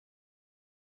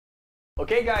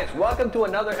Okay guys, welcome to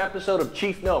another episode of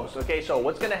Chief Knows. Okay, so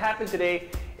what's going to happen today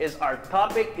is our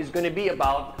topic is going to be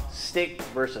about stick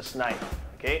versus knife.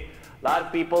 Okay, a lot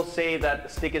of people say that the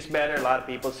stick is better, a lot of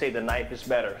people say the knife is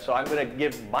better. So I'm going to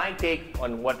give my take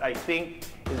on what I think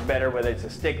is better, whether it's the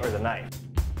stick or the knife.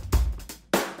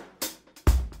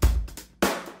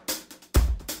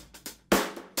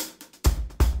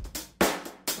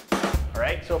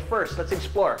 Alright, so first let's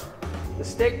explore. The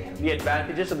stick, the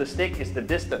advantages of the stick is the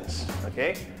distance,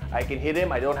 okay? I can hit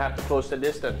him, I don't have to close the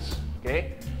distance,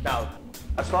 okay? Now,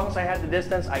 as long as I have the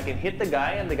distance, I can hit the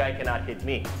guy and the guy cannot hit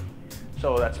me.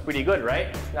 So that's pretty good,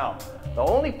 right? Now, the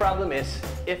only problem is,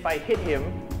 if I hit him,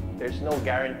 there's no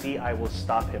guarantee I will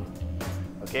stop him,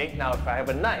 okay? Now, if I have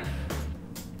a knife,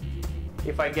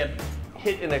 if I get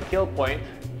hit in a kill point,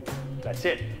 that's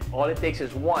it. All it takes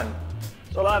is one.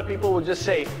 So a lot of people will just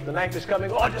say, the knife is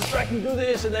coming, oh, just try to do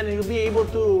this, and then he'll be able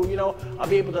to, I'll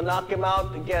be able to knock him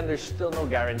out. Again, there's still no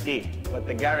guarantee. But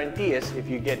the guarantee is, if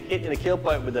you get hit in a kill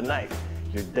point with a knife,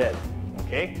 you're dead,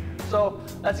 okay? So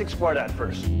let's explore that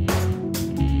first.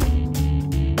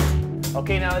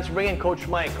 Okay, now let's bring in Coach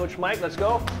Mike. Coach Mike, let's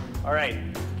go. All right,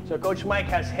 so Coach Mike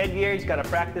has headgear, he's got a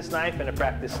practice knife and a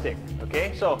practice stick,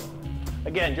 okay? So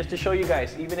again, just to show you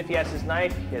guys, even if he has his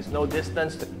knife, he has no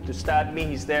distance to stab me,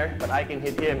 he's there, but I can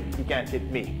hit him, he can't hit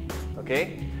me,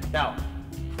 okay? Now,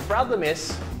 the problem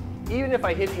is, even if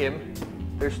I hit him,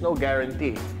 there's no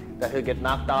guarantee that he'll get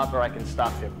knocked out or I can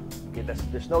stop him. Okay,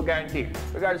 there's no guarantee,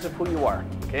 regardless of who you are,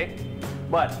 okay?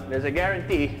 But there's a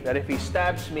guarantee that if he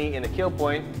stabs me in a kill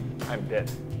point, I'm dead,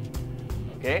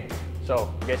 okay?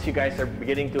 So, I guess you guys are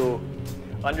beginning to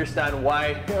understand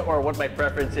why or what my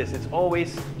preference is. It's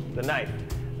always the knife,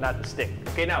 not the stick.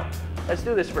 Okay, now, let's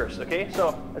do this first, okay?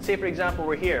 So, let's say for example,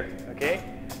 we're here, okay?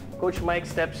 Coach Mike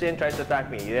steps in, tries to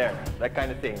attack me, there, that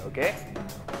kind of thing, okay?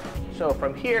 So,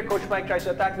 from here, Coach Mike tries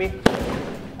to attack me,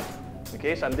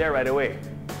 okay, so I'm there right away.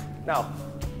 Now,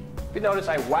 if you notice,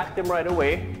 I whacked him right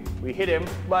away, we hit him,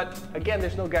 but again,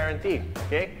 there's no guarantee,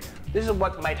 okay? This is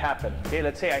what might happen, okay?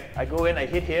 Let's say I go in, I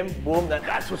hit him, boom,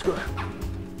 that's what's good.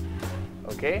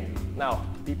 Okay, now,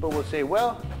 people will say,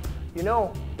 well,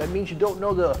 that means you don't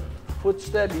know the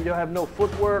footstep, you don't have no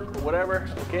footwork or whatever,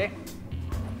 okay?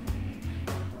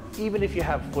 Even if you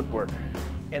have footwork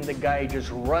and the guy just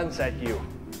runs at you,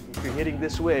 if you're hitting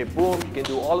this way, boom, you can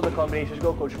do all of the combinations.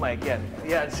 Go, Coach Mike, again.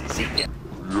 Yeah, see, yeah.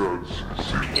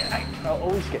 Yeah, I'll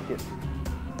always get hit.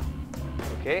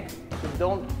 Okay? So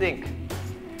don't think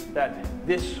that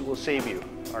this will save you,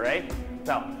 all right?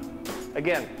 Now,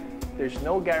 again, there's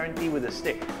no guarantee with a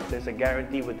stick. There's a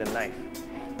guarantee with the knife.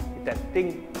 If that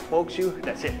thing pokes you,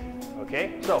 that's it,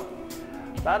 okay? So,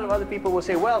 a lot of other people will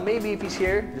say, well, maybe if he's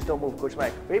here, just don't move, Coach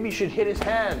Mike. Maybe you should hit his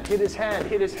hand, hit his hand,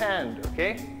 hit his hand,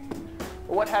 okay?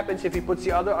 But what happens if he puts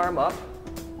the other arm up?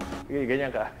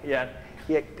 Ganyan ka, yan.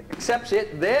 He accepts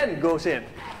it, then goes in.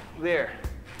 There.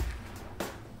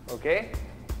 Okay?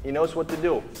 He knows what to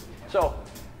do. So,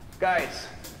 guys,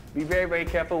 be very, very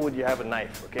careful when you have a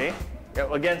knife, okay?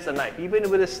 Against a knife. Even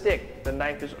with a stick, the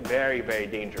knife is very, very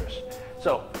dangerous.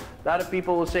 So, a lot of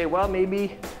people will say, well,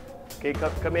 maybe, okay,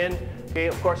 come in. Okay,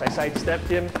 of course, I sidestepped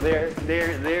him. There,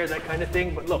 that kind of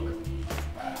thing. But look,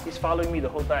 he's following me the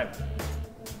whole time.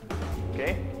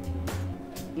 Okay?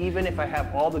 Even if I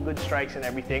have all the good strikes and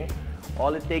everything,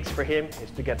 all it takes for him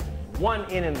is to get one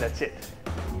in and that's it.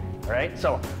 All right?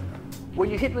 So,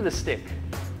 when you hit with a stick,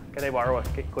 can I borrow a,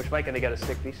 Coach Mike, can I get a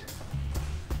stick, please?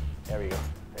 There we go.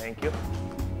 Thank you.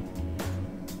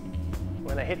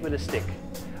 When I hit with a stick,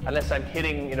 unless I'm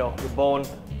hitting, the bone,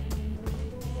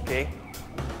 okay?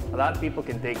 A lot of people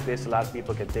can take this, a lot of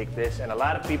people can take this, and a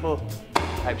lot of people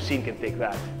I've seen can take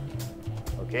that,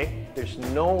 okay? There's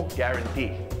no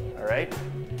guarantee, all right?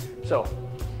 So,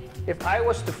 if I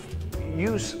was to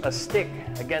use a stick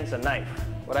against a knife,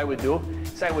 what I would do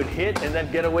is I would hit and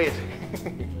then get away.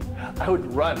 I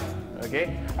would run.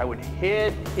 Okay? I would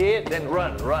hit, then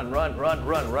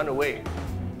run away.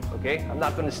 Okay? I'm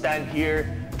not going to stand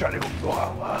here, try to go,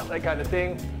 that kind of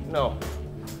thing. No.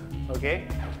 Okay?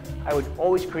 I would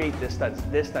always create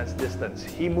distance.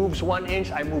 He moves 1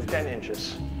 inch, I move 10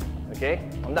 inches. Okay?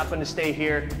 I'm not going to stay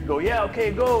here, go, yeah,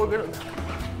 okay, go.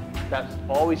 That's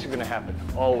always going to happen.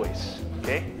 Always.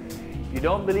 Okay? If you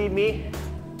don't believe me,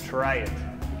 try it.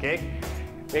 Okay?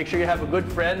 Make sure you have a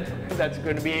good friend that's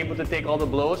going to be able to take all the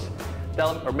blows.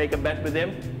 Tell him or make a bet with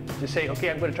him. Just say, okay,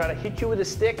 I'm going to try to hit you with a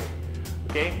stick.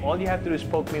 Okay, all you have to do is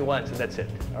poke me once and that's it.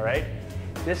 All right?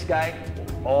 This guy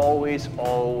will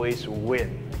always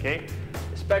win. Okay?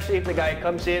 Especially if the guy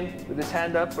comes in with his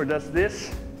hand up or does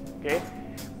this. Okay?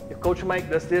 If Coach Mike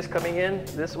does this coming in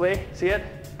this way, see it?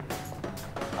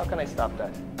 How can I stop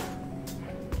that?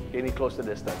 any close to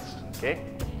distance, okay?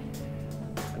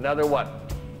 Another one,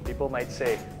 people might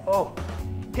say, oh,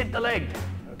 hit the leg,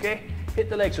 okay? Hit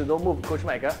the leg, so don't move, Coach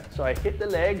Mike, huh? So I hit the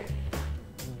leg,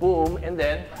 boom, and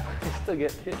then I still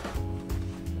get hit,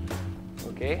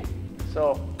 okay?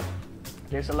 So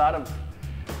there's a lot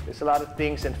of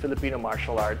things in Filipino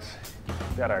martial arts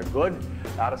that are good,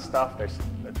 a lot of stuff that's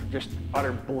just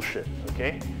utter bullshit,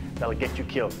 okay? That'll get you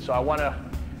killed. So I wanna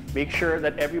make sure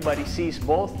that everybody sees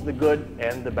both the good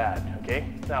and the bad, okay?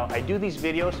 Now, I do these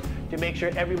videos to make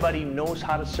sure everybody knows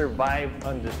how to survive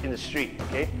in the street,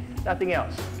 okay? Nothing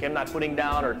else, okay? I'm not putting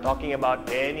down or talking about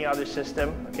any other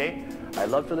system, okay? I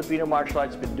love Filipino martial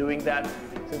arts, been doing that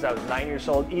since I was 9 years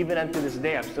old. Even until this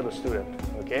day, I'm still a student,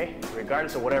 okay?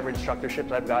 Regardless of whatever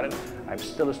instructorships I've gotten, I'm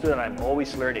still a student, I'm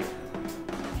always learning.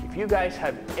 If you guys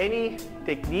have any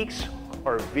techniques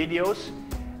or videos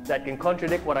that can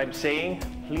contradict what I'm saying,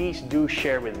 please do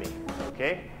share with me,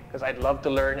 okay? Because I'd love to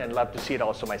learn and love to see it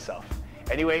also myself.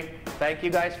 Anyway, thank you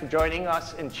guys for joining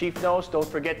us in Chief Knows. Don't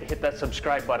forget to hit that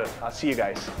subscribe button. I'll see you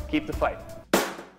guys. Keep the fight.